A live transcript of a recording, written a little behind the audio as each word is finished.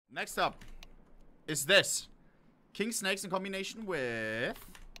Next up is this. King Snakes in combination with...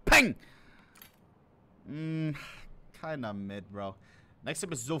 Peng! Kinda mid, bro. Next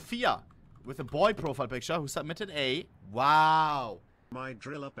up is Sophia with a boy profile picture who submitted a... Wow. My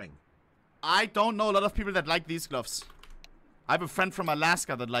drill-upping. I don't know a lot of people that like these gloves. I have a friend from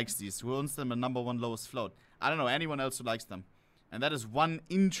Alaska that likes these, who owns them a #1 lowest float. I don't know anyone else who likes them. And that is one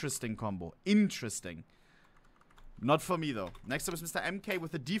interesting combo. Interesting. Not for me, though. Next up is Mr. MK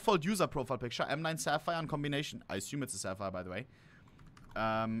with the default user profile picture. M9 Sapphire in combination. I assume it's a Sapphire, by the way.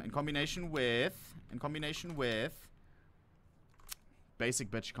 In combination with...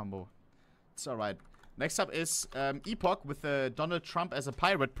 Basic bitch combo. It's alright. Next up is Epoch with Donald Trump as a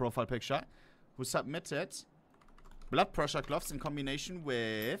pirate profile picture. Who submitted blood pressure gloves in combination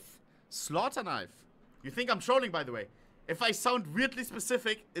with slaughter knife. You think I'm trolling, by the way. If I sound weirdly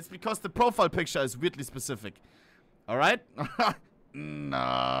specific, it's because the profile picture is weirdly specific. Alright?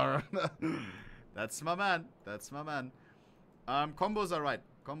 No. That's my man. That's my man. Combos are right.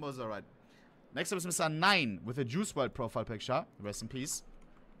 Combos are right. Next up is Mr. 9 with a Juice WRLD profile picture. Rest in peace.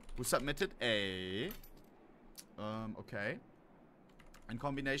 Who submitted a... okay. In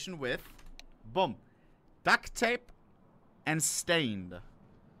combination with... Boom. Duct tape and stained.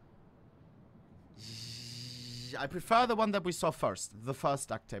 I prefer the one that we saw first. The first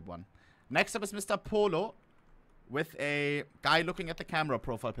duct tape one. Next up is Mr. Polo with a guy looking at the camera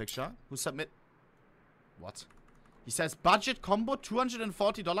profile picture who submit... What? He says budget combo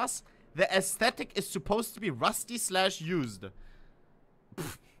 $240. The aesthetic is supposed to be rusty/used.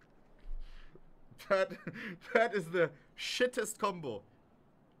 That is the shittest combo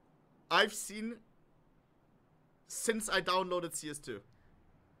I've seen since I downloaded CS2.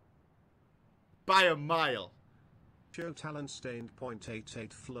 By a mile. Show talent stained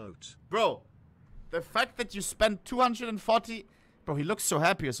 .88 float. Bro, the fact that you spent 240... Bro, he looks so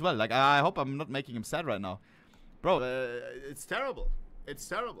happy as well. Like, I hope I'm not making him sad right now. Bro, it's terrible. It's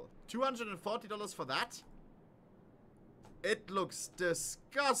terrible. $240 for that? It looks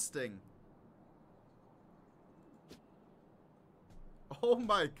disgusting. Oh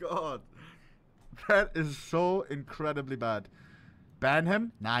my god. That is so incredibly bad. Ban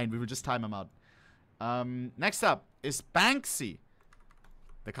him? 9, we will just time him out. Next up is Banksy.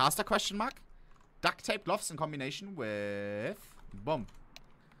 The caster question mark. Duct tape gloves in combination with... Boom.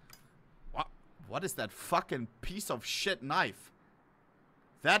 What is that fucking piece of shit knife?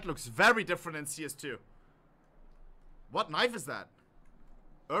 That looks very different in CS2. What knife is that?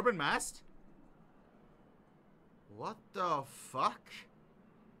 Urban Mast? What the fuck?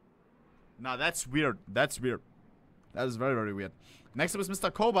 Nah, that's weird. That's weird. That is very, very weird. Next up is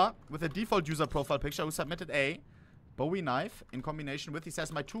Mr. Koba with a default user profile picture who submitted a Bowie knife in combination with, he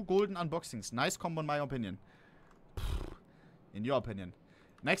says, my 2 golden unboxings. Nice combo in my opinion. In your opinion.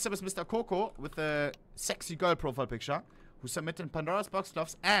 Next up is Mr. Coco with a sexy girl profile picture who submitted Pandora's box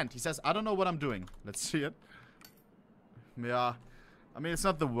gloves and he says, I don't know what I'm doing. Let's see it. Yeah. I mean, it's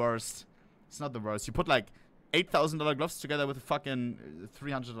not the worst. It's not the worst. You put like $8,000 gloves together with a fucking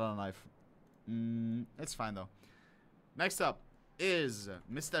 $300 knife. It's fine though. Next up is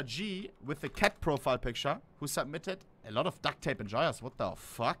Mr. G with the cat profile picture who submitted a lot of duct tape enjoyers. What the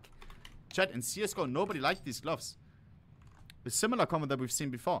fuck? Chat, in CSGO, nobody liked these gloves. A similar comment that we've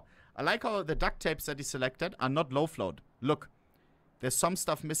seen before. I like how the duct tapes that he selected are not low float. Look, there's some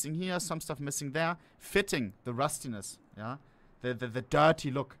stuff missing here, some stuff missing there, fitting the rustiness. Yeah, the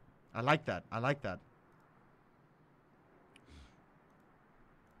dirty look. I like that. I like that.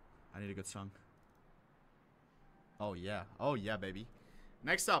 I need a good song. Oh yeah, baby.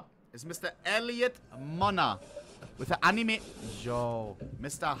 Next up is Mr. Elliot Mona with the anime. Yo,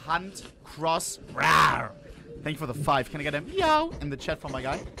 Mr. Hunt Cross. Rawr. Thank you for the 5. Can I get him? Yo! In the chat for my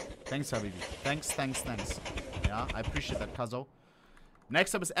guy. Thanks, Habibi. Thanks. Yeah, I appreciate that, Kazo.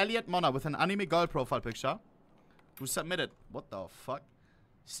 Next up is Elliot Mona with an anime girl profile picture. Who submitted? What the fuck?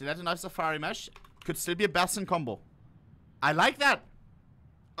 Stiletto knife safari mesh. Could still be a Bassin combo. I like that.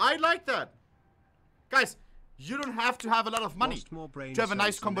 I like that. Guys, you don't have to have a lot of money to have a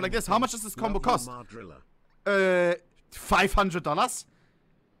nice combo like this. How much does this combo cost? $500?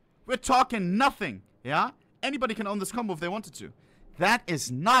 We're talking nothing. Yeah? Anybody can own this combo if they wanted to. That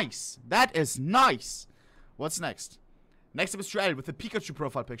is nice. That is nice. What's next? Next up is Joel with the Pikachu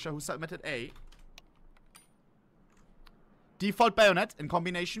profile picture who submitted a default bayonet in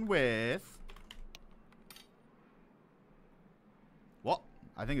combination with... What?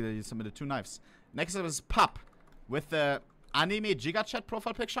 I think they submitted 2 knives. Next up is Pup with the anime Giga Chat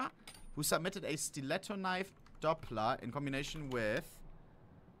profile picture who submitted a stiletto knife Doppler in combination with...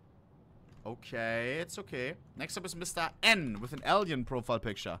 Okay, it's okay. Next up is Mr. N with an alien profile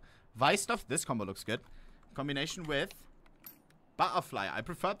picture. Weißstoff, this combo looks good. Combination with Butterfly. I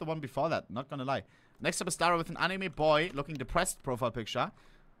preferred the one before that, not gonna lie. Next up is Dara with an anime boy looking depressed profile picture,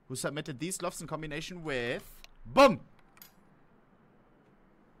 who submitted these gloves in combination with... Boom!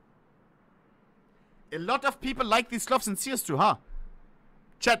 A lot of people like these gloves in CS2, huh?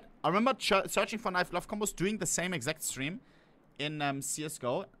 Chat, I remember searching for knife glove combos, doing the same exact stream in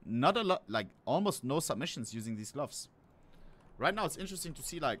CSGO. Not a lot, like almost no submissions using these gloves. Right now it's interesting to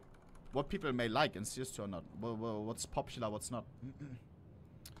see like what people may like in CS2 or not. Well, what's popular, what's not.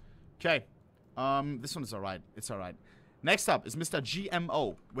 Okay. This one is alright. It's alright. Next up is Mr.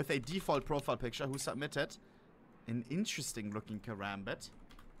 GMO with a default profile picture who submitted an interesting looking karambit.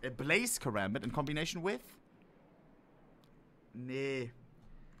 A blaze karambit in combination with... Nee.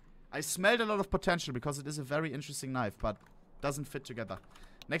 I smelled a lot of potential because it is a very interesting knife, but doesn't fit together.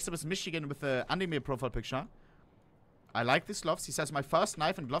 Next up is Michigan with the anime profile picture. I like these gloves. He says, my first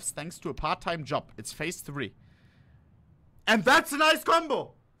knife and gloves thanks to a part-time job. It's phase 3. And that's a nice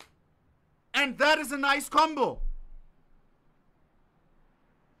combo! And that is a nice combo!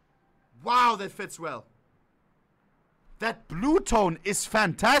 Wow, that fits well. That blue tone is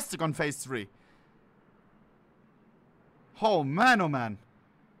fantastic on phase 3. Oh man, oh man.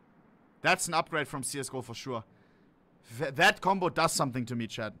 That's an upgrade from CSGO for sure. That combo does something to me,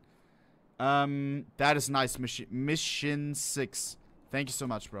 chat. That is nice. Mission 6. Thank you so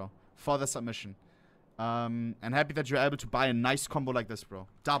much, bro, for the submission. And happy that you're able to buy a nice combo like this, bro.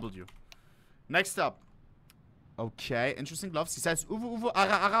 W. Next up. Okay, interesting gloves. He says, Uwu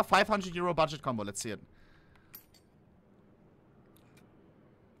Ara Ara, 500 euro budget combo. Let's see it.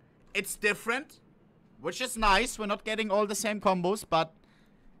 It's different, which is nice. We're not getting all the same combos, but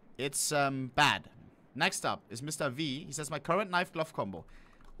it's bad. Next up is Mr. V. He says, my current knife glove combo.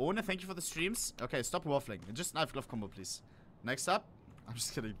 Ohne, thank you for the streams. Okay, stop waffling. Just knife glove combo, please. Next up. I'm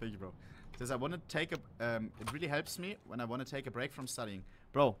just kidding. Thank you, bro. He says, I want to take a... it really helps me when I want to take a break from studying.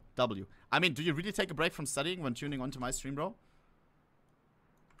 Bro, W. I mean, do you really take a break from studying when tuning onto my stream, bro?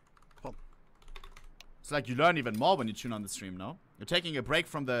 Oh. It's like you learn even more when you tune on the stream, no? You're taking a break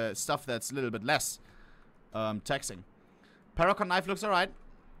from the stuff that's a little bit less taxing. Paracon knife looks alright.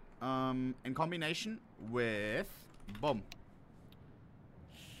 In combination with... Boom.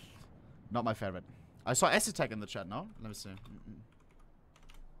 Not my favorite. I saw S-Attack in the chat, no? Let me see.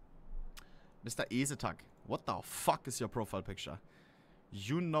 Mr. S-Attack. What the fuck is your profile picture?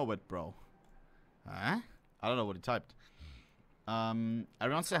 You know it, bro. Huh? I don't know what he typed.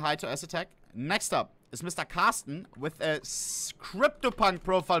 Everyone say hi to S-Attack. Next up is Mr. Carsten with a CryptoPunk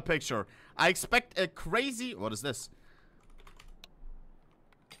profile picture. I expect a crazy... What is this?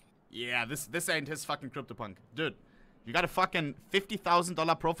 Yeah, this ain't his fucking CryptoPunk. Dude, you got a fucking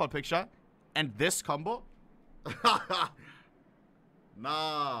 $50,000 profile picture and this combo?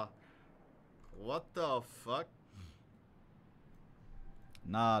 Nah. What the fuck?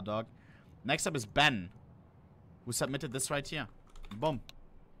 Nah, dog. Next up is Ben, who submitted this right here. Boom.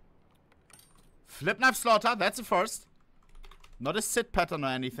 Flip knife slaughter, that's a first. Not a sit pattern or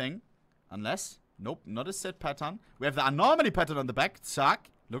anything. Unless. Nope, not a sit pattern. We have the anomaly pattern on the back. Zack.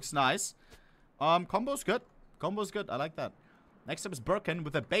 Looks nice. Combo's good. Combo's good. I like that. Next up is Birkin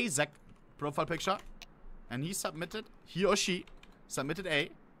with a Bazek profile picture. And he or she submitted a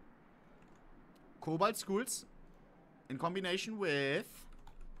Cobalt Schools in combination with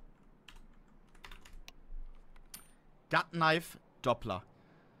Gut Knife Doppler.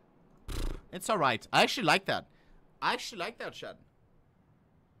 It's alright. I actually like that. I actually like that, chat.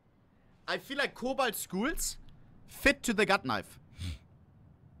 I feel like Cobalt Schools fit to the Gut Knife.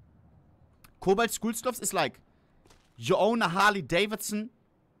 Cobalt Schools gloves is like, you own a Harley Davidson,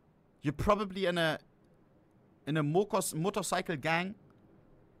 you're probably in a motorcycle gang,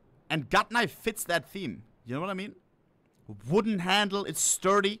 and Gut Knife fits that theme. You know what I mean? Wooden handle, it's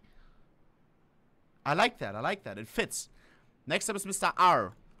sturdy. I like that, I like that. It fits. Next up is Mr.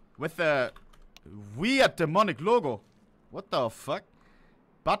 R with a weird demonic logo. What the fuck?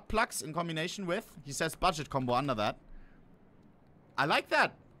 Butt plugs in combination with, he says budget combo under that. I like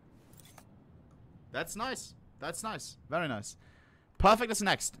that. That's nice. That's nice. Very nice. Perfect is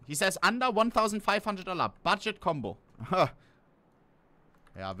next. He says under $1,500 budget combo.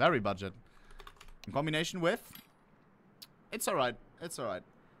 Yeah, very budget. In combination with... It's alright. It's alright.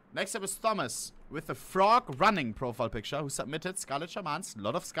 Next up is Thomas with the frog running profile picture who submitted Scarlet Shamans. A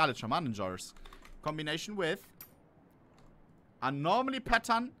lot of Scarlet Shaman enjoyers. Combination with a normally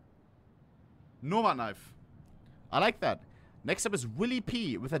pattern Nomad knife. I like that. Next up is Willie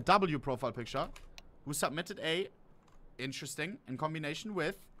P with a W profile picture who submitted a interesting in combination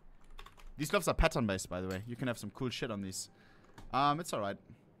with These gloves are pattern based, by the way. You can have some cool shit on these. It's alright.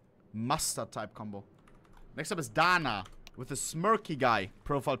 Mustard type combo. Next up is Dana with a smirky guy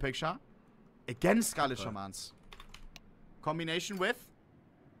profile picture. Again, Scarlet Shamans. Combination with.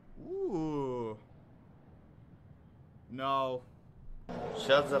 Ooh. No.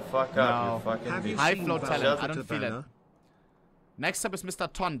 Shut the fuck up, you fucking bitch. High flow talent. I don't feel it. Next up is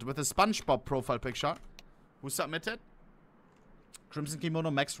Mr. Tont with a SpongeBob profile picture. Who submitted? Crimson Kimono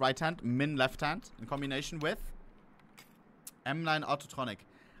Max right hand, Min left hand. In combination with M9 Autotronic.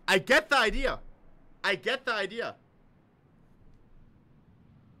 I get the idea. I get the idea.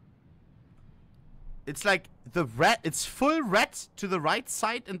 It's like the red, it's full red to the right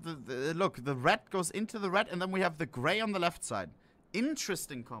side, and look, the red goes into the red, and then we have the gray on the left side.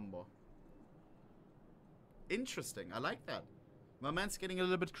 Interesting combo. Interesting. I like that. My man's getting a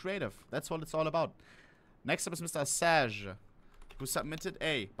little bit creative. That's what it's all about. Next up is Mr. Sage, who submitted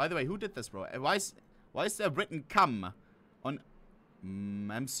A. By the way, who did this, bro? Why is there written come on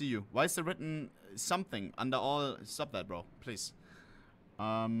MCU? Why is there written something under all? Stop that, bro. Please.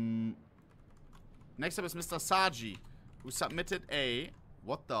 Next up is Mr. Saji, who submitted A.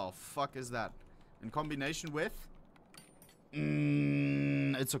 What the fuck is that? In combination with?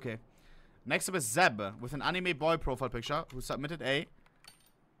 It's okay. Next up is Zeb, with an anime boy profile picture, who submitted A.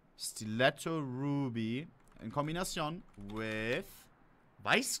 Stiletto Ruby, in combination with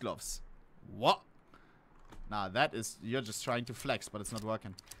Vice Gloves. What? Nah, that is, you're just trying to flex, but it's not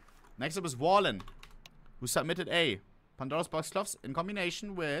working. Next up is Wallen, who submitted A. Pandora's Box Gloves, in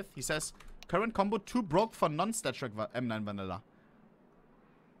combination with, he says, current combo too broke for non-StatTrack M9 vanilla.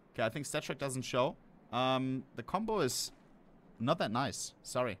 Okay, I think StatTrack doesn't show. The combo is not that nice.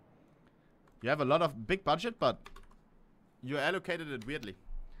 Sorry. You have a lot of big budget, but you allocated it weirdly.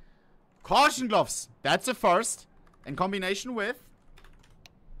 Caution gloves. That's a first. In combination with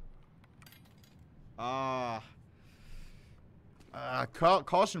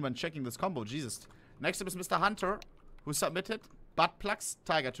caution when checking this combo. Jesus. Next up is Mr. Hunter, who submitted butt plugs,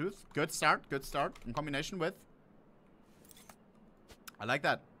 tiger tooth. Good start. Good start. In combination with. I like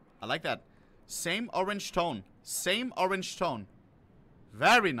that. I like that. Same orange tone. Same orange tone.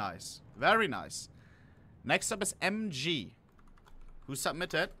 Very nice. Very nice. Next up is MG, who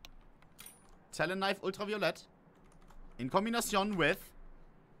submitted Telenknife Ultraviolet in combination with.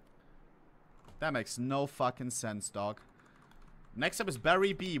 That makes no fucking sense, dog. Next up is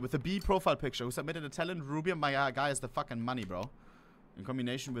Barry B with a B profile picture, who submitted a Talent Ruby. My guy has the fucking money, bro. In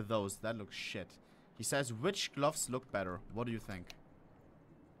combination with those. That looks shit. He says, which gloves look better? What do you think?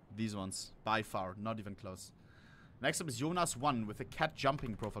 These ones. By far. Not even close. Next up is Jonas 1 with a cat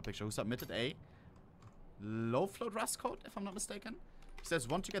jumping profile picture, who submitted a low float rust coat, if I'm not mistaken. He says,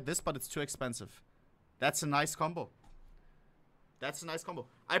 want to get this, but it's too expensive. That's a nice combo. That's a nice combo.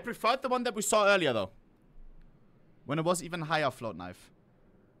 I preferred the one that we saw earlier, though. When it was even higher float knife.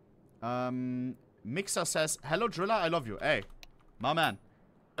 Mixer says, hello, Driller, I love you. Hey, my man.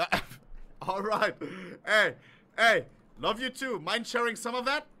 Alright. Hey, love you too. Mind sharing some of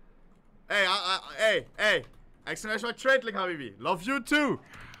that? Hey. Exclamation mark trade link, Habibi. Love you too.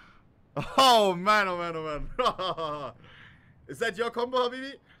 Oh man. Is that your combo,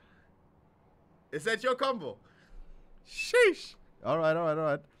 Habibi? Is that your combo? Sheesh.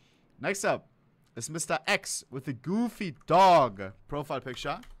 Alright. Next up is Mr. X with the goofy dog profile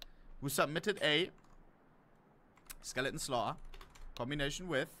picture, who submitted a Skeleton Slaughter combination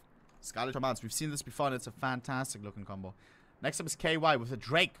with Scarlet Commands. We've seen this before and it's a fantastic looking combo. Next up is KY with a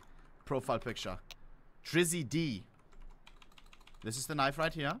Drake profile picture. Drizzy D. This is the knife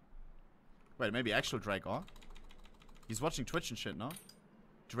right here. Wait, maybe actual Drake, or? He's watching Twitch and shit, no?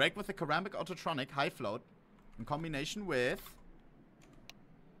 Drake with a ceramic autotronic high float in combination with.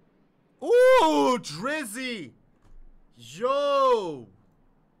 Ooh, Drizzy! Yo!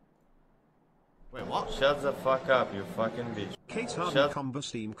 Wait, what? Shut the fuck up, you fucking bitch. Kate combo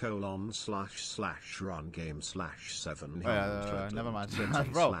steam //run game /7. Never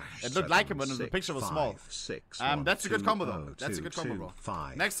mind. Bro, it looked like him when the picture was small. That's a good combo, though. That's a good combo, bro.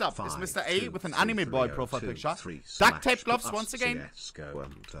 Next up is Mr. A with an anime boy profile picture. Duct tape gloves once again.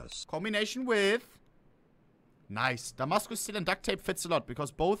 Combination with. Nice. Damascus steel and duct tape fits a lot because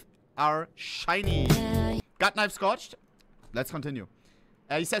both are shiny. Gut knife scorched. Let's continue.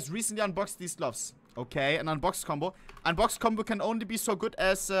 He says recently unboxed these gloves. Okay, an unboxed combo. Unboxed combo can only be so good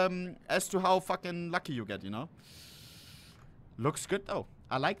as to how fucking lucky you get, you know? Looks good though.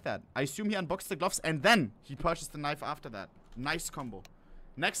 I like that. I assume he unboxed the gloves and then he purchased the knife after that. Nice combo.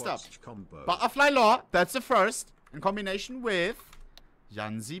 Next up, Butterfly Law. That's the first. In combination with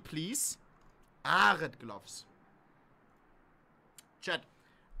Janzi, please. Arid gloves. Chat.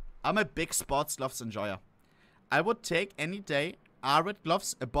 I'm a big sports gloves enjoyer. I would take any day Arid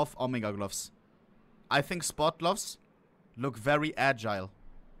gloves above Omega gloves. I think sport gloves look very agile.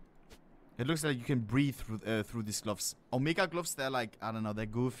 It looks like you can breathe through these gloves. Omega gloves, they're like, I don't know, they're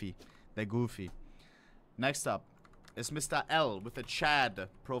goofy. They're goofy. Next up is Mr. L with a Chad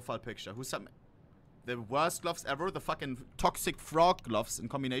profile picture. Who's the worst gloves ever? The fucking toxic frog gloves in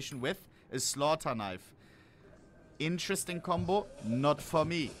combination with a slaughter knife. Interesting combo. Not for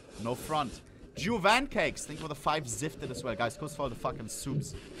me. No front. Juvan Cakes. Think for the 5 zifted as well. Guys, goes for all the fucking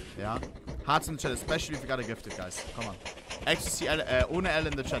soups. Yeah. Hearts in the chat, especially if you got a gifted, guys. Come on. XC ohne L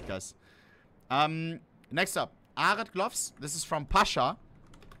in the chat, guys. Next up. Arid gloves. This is from Pasha.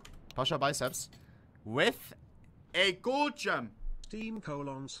 Pasha Biceps. With a gold gem.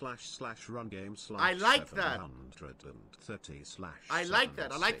 Steam://run game / I like that. 730 I like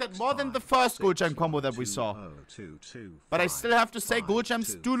that. I like that more than the first gold gem combo that we saw. But I still have to say gold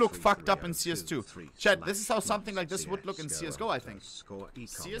gems do look fucked up in CS2. Chat, this is how something like this would look in CSGO, I think.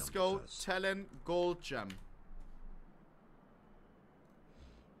 CSGO Talon gold gem.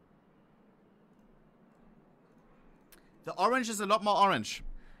 The orange is a lot more orange.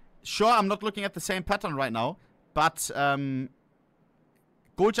 Sure, I'm not looking at the same pattern right now, but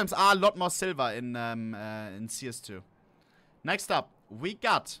gold gems are a lot more silver in CS2. Next up, we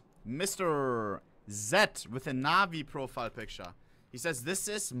got Mr. Z with a Navi profile picture. He says, this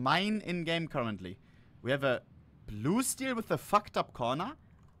is mine in-game currently. We have a blue steel with a fucked up corner.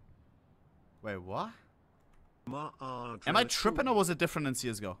 Wait, what? Am I tripping or was it different in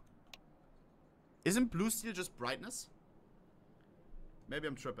CSGO? Isn't blue steel just brightness? Maybe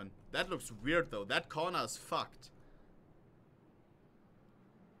I'm tripping. That looks weird though. That corner is fucked.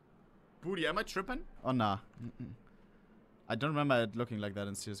 Booty, am I tripping? Oh, nah. I don't remember it looking like that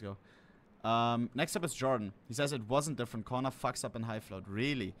in CSGO. Next up is Jordan. He says it wasn't different. Corner fucks up in high float.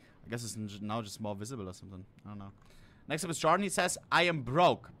 Really? I guess it's now just more visible or something. I don't know. Next up is Jordan. He says, I am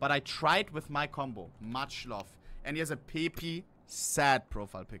broke, but I tried with my combo. Much love. And he has a PP sad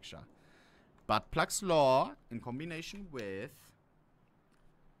profile picture. Butt plugs law in combination with...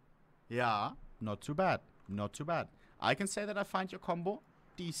 Yeah, not too bad. Not too bad. I can say that I find your combo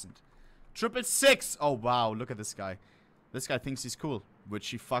decent. 666. Oh, wow. Look at this guy. This guy thinks he's cool, which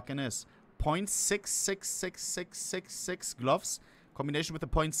he fucking is. 0.666666 gloves. Combination with a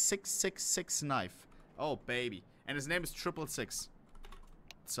 0.666 knife. Oh, baby. And his name is 666.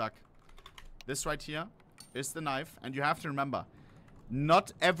 Suck. This right here is the knife. And you have to remember,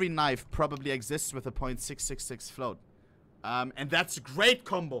 not every knife probably exists with a 0.666 float. And that's a great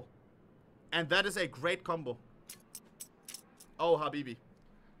combo. And that is a great combo. Oh, Habibi.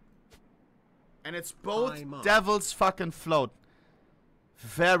 And it's both devil's fucking float.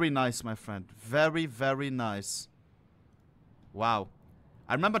 Very nice, my friend. Very, very nice. Wow.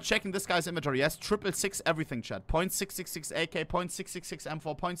 I remember checking this guy's inventory. Yes, 666 everything, chat. 0.666 AK, 0.666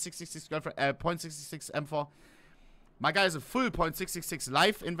 M4, 0.666 girlfriend, 0.666 M4. My guy is a full 0.666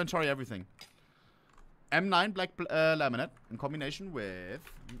 life inventory, everything. M9 black laminate in combination with...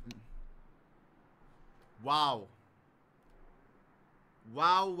 Wow.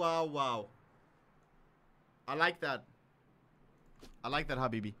 Wow, wow, wow. I like that. I like that,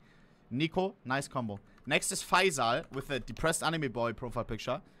 Habibi. Nico, nice combo. Next is Faisal with a depressed anime boy profile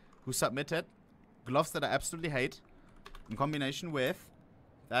picture who submitted gloves that I absolutely hate in combination with...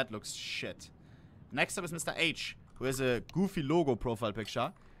 That looks shit. Next up is Mr. H, who has a goofy logo profile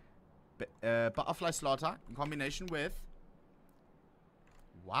picture. Butterfly Slaughter in combination with...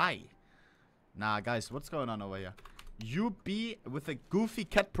 Why? Nah, guys, what's going on over here? UB with a goofy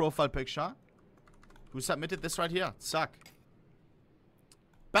cat profile picture who submitted this right here. Suck.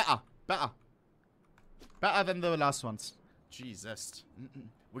 Better. Better. Better than the last ones. Jesus.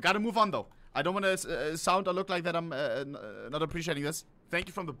 We gotta move on, though. I don't want to sound or look like that I'm not appreciating this. Thank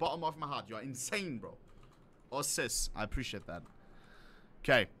you from the bottom of my heart. You are insane, bro. Or sis. I appreciate that.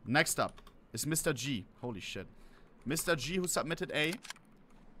 Okay, next up is Mr. G. Holy shit. Mr. G who submitted a...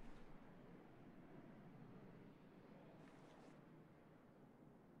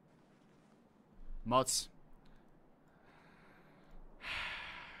 Mods.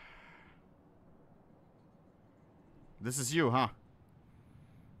 This is you, huh?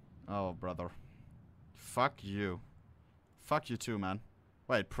 Oh, brother. Fuck you. Fuck you too, man.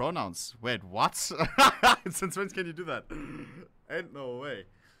 Wait, pronouns. Wait, what? Since when can you do that? Ain't no way.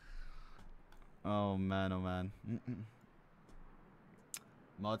 Oh, man, oh, man.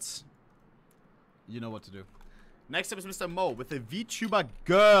 Mods. You know what to do. Next up is Mr. Mo with a VTuber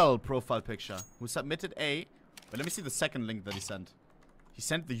girl profile picture who submitted a... But let me see the second link that he sent. He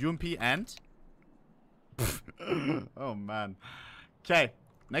sent the UMP and... Oh, man. Okay.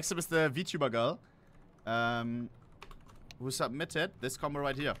 Next up is the VTuber girl. Who submitted this combo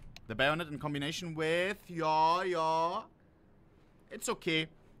right here. The bayonet in combination with It's okay.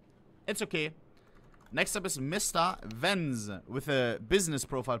 It's okay. Next up is Mr. Venz with a business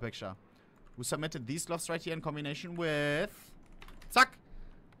profile picture. Who submitted these gloves right here in combination with... Zack!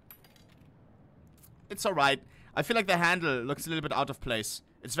 It's alright. I feel like the handle looks a little bit out of place.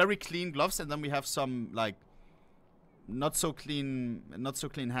 It's very clean gloves, and then we have some, like, not so clean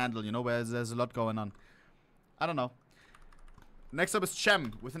handle, you know, where there's a lot going on. I don't know. Next up is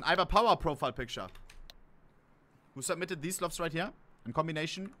Chem with an Iber Power profile picture. Who submitted these gloves right here in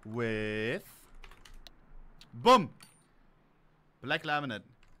combination with... Boom! Black laminate.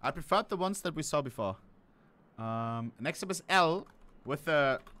 I preferred the ones that we saw before. Next up is L with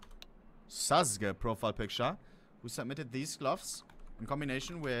a Sasuke profile picture. Who submitted these gloves in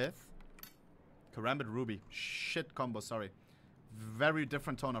combination with Karambit Ruby. Shit combo, sorry. Very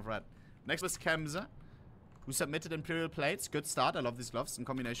different tone of red. Next was Kemze, who submitted Imperial Plates. Good start. I love these gloves in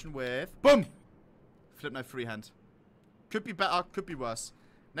combination with... Boom! Flip my freehand. Could be better, could be worse.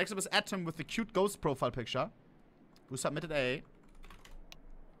 Next up is Atom with the cute ghost profile picture. Who submitted a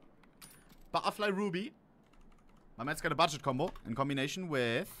Butterfly Ruby. My man's got a budget combo in combination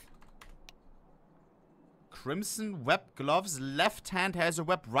with Crimson Web gloves. Left hand has a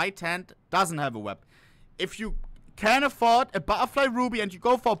web, right hand doesn't have a web. If you can afford a Butterfly Ruby and you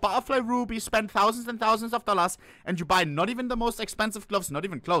go for a Butterfly Ruby, spend thousands and thousands of dollars, and you buy not even the most expensive gloves, not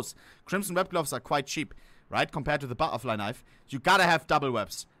even close. Crimson Web gloves are quite cheap, right, compared to the Butterfly knife. You gotta have double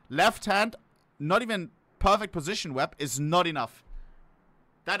webs. Left hand, not even perfect position web is not enough.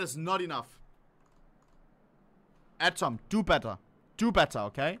 That is not enough. Atom, do better. Do better,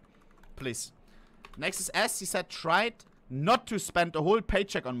 okay? Please. Next is S. He said, tried not to spend a whole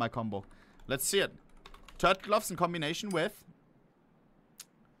paycheck on my combo. Let's see it. Turtle gloves in combination with...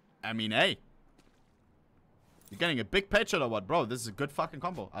 I mean, hey. You're getting a big paycheck or what? Bro, this is a good fucking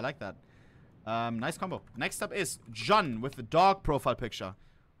combo. I like that. Nice combo. Next up is John with the dog profile picture.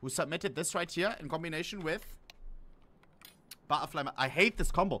 Who submitted this right here in combination with... Butterfly... I hate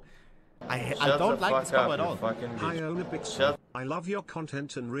this combo. I don't like this combo at all. Hi OHNEPIXEL'S. I love your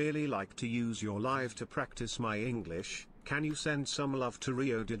content and really like to use your live to practice my English. Can you send some love to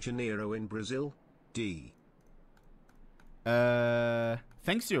Rio de Janeiro in Brazil? D.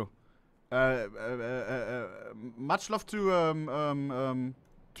 Thanks you. Much love to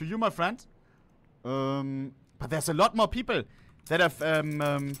you, my friend. But there's a lot more people that have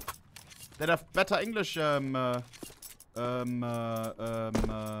better English than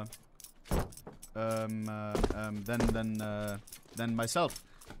myself.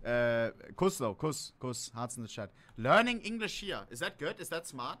 Kuss though, kuss, hearts in the chat. Learning English here, is that good? Is that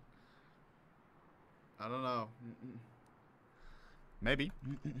smart? I don't know. Maybe.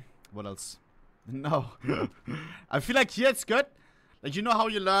 What else? No. I feel like here it's good. Like, you know how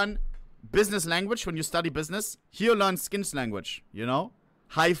you learn business language when you study business? Here you learn skins language, you know?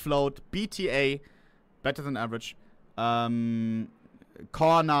 High float, BTA, better than average.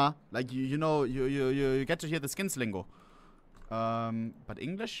 Corner, like you know, you get to hear the skins lingo. But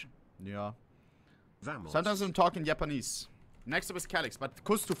English? Yeah. Vamos. Sometimes I'm talking Japanese. Next up is Calix, but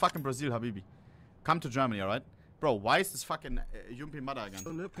kuss to fucking Brazil, Habibi. Come to Germany, alright? Bro, why is this fucking Yumpy mother again?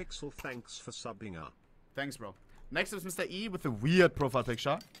 OHNEPIXEL, thanks for subbing up. Thanks, bro. Next up is Mr. E with a weird profile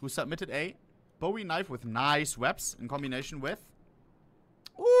picture, who submitted a Bowie knife with nice webs in combination with...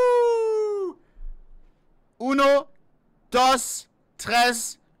 Ooh! Uno, dos,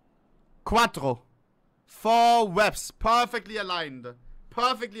 tres, cuatro. 4 webs. Perfectly aligned.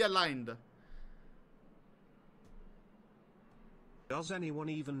 Perfectly aligned. Does anyone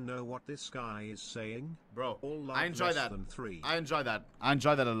even know what this guy is saying? Bro, All I enjoy that. Than 3. I enjoy that. I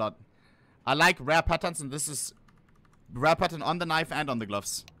enjoy that a lot. I like rare patterns, and this is rare pattern on the knife and on the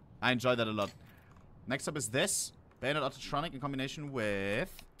gloves. I enjoy that a lot. Next up is this. Bayonet Autotronic in combination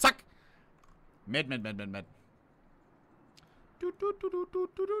with... Zack! Mid.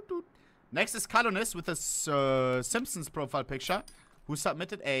 Next is Calonis with this Simpsons profile picture, who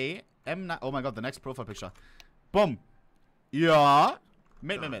submitted a M9... Oh my god, the next profile picture. Boom. Yeah.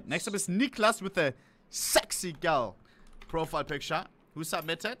 Mid. Next up is Niklas with the sexy girl profile picture, who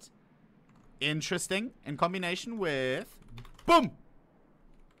submitted... Interesting. In combination with... Boom.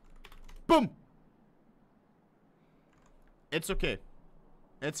 Boom. It's okay.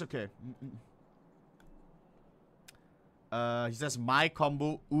 It's okay. He says, my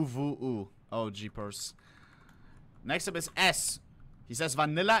combo, uvu. Oh, jeepers. Next up is S. He says,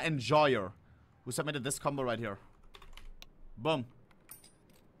 Vanilla Enjoyer, who submitted this combo right here. Boom.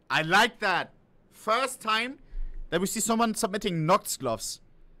 I like that. First time that we see someone submitting Nox gloves.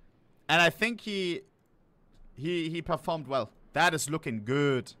 And I think he performed well. That is looking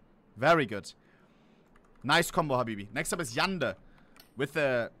good. Very good. Nice combo, Habibi. Next up is Yande with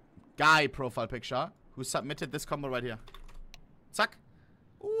a guy profile picture who submitted this combo right here. Zack.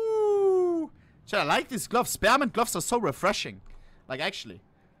 Ooh. Shit, I like these gloves. Spearmint gloves are so refreshing. Like, actually.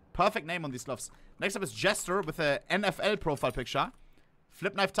 Perfect name on these gloves. Next up is Jester with a NFL profile picture.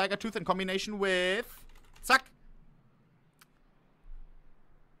 Flip Knife Tiger Tooth in combination with... Zack.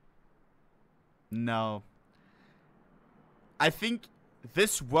 No. I think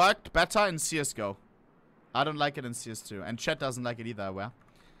this worked better in CSGO. I don't like it in CS2. And chat doesn't like it either, aware.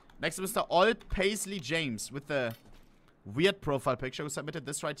 Next up is Mr. Old Paisley James with the weird profile picture who submitted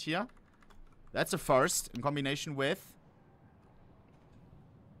this right here. That's a first in combination with...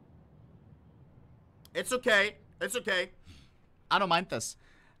 It's okay. It's okay. I don't mind this.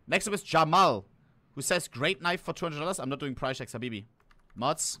 Next up is Jamal, who says, great knife for $200. I'm not doing price checks, Habibi.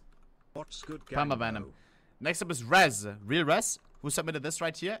 Mods. What's good, Permavenom. Next up is Rez, Real Rez, who submitted this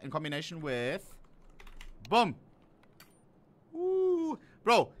right here in combination with... Boom. Ooh.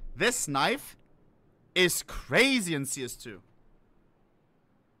 Bro, this knife is crazy in CS2.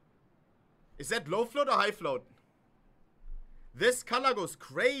 Is that low float or high float? This color goes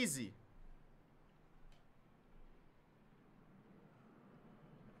crazy.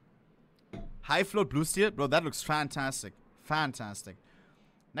 High float blue steel? Bro, that looks fantastic. Fantastic.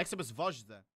 Next up is Vojde.